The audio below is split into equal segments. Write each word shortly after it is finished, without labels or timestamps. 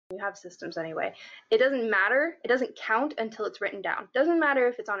have systems anyway. It doesn't matter. It doesn't count until it's written down. It doesn't matter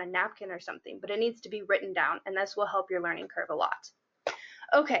if it's on a napkin or something, but it needs to be written down, and this will help your learning curve a lot.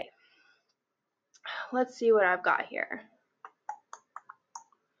 Okay, let's see what I've got here.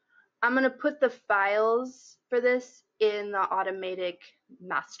 I'm going to put the files for this in the Automatic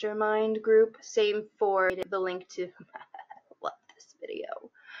Mastermind group. Same for the link to love this video.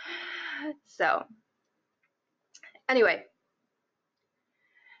 So anyway,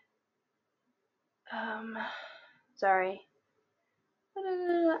 sorry.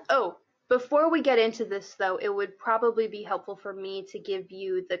 Oh, before we get into this though, it would probably be helpful for me to give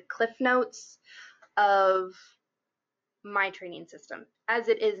you the cliff notes of my training system as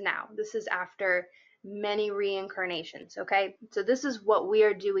it is now. This is after many reincarnations, okay? So this is what we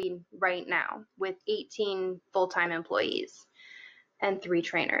are doing right now with 18 full-time employees and 3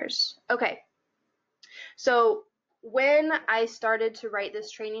 trainers. Okay, so when I started to write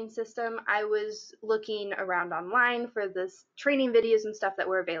this training system, I was looking around online for this training videos and stuff that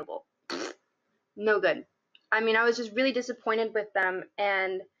were available. No good. I mean, I was just really disappointed with them,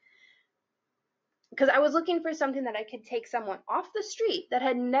 and because I was looking for something that I could take someone off the street that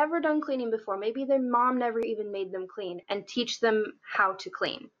had never done cleaning before, maybe their mom never even made them clean, and teach them how to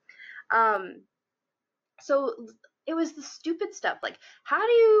clean. So it was the stupid stuff, like how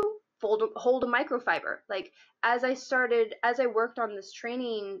do you hold a microfiber? Like as I worked on this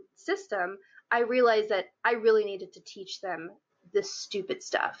training system, I realized that I really needed to teach them this stupid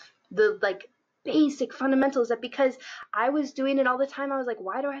stuff, the like basic fundamentals, that because I was doing it all the time, I was like,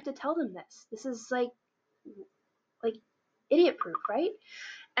 why do I have to tell them this? This is like idiot proof, right?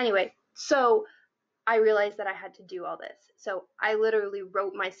 Anyway, so I realized that I had to do all this. So I literally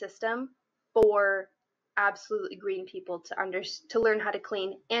wrote my system for absolutely green people to learn how to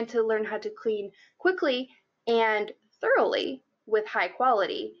clean, and to learn how to clean quickly and thoroughly with high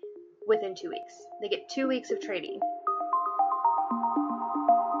quality within 2 weeks. They get 2 weeks of training.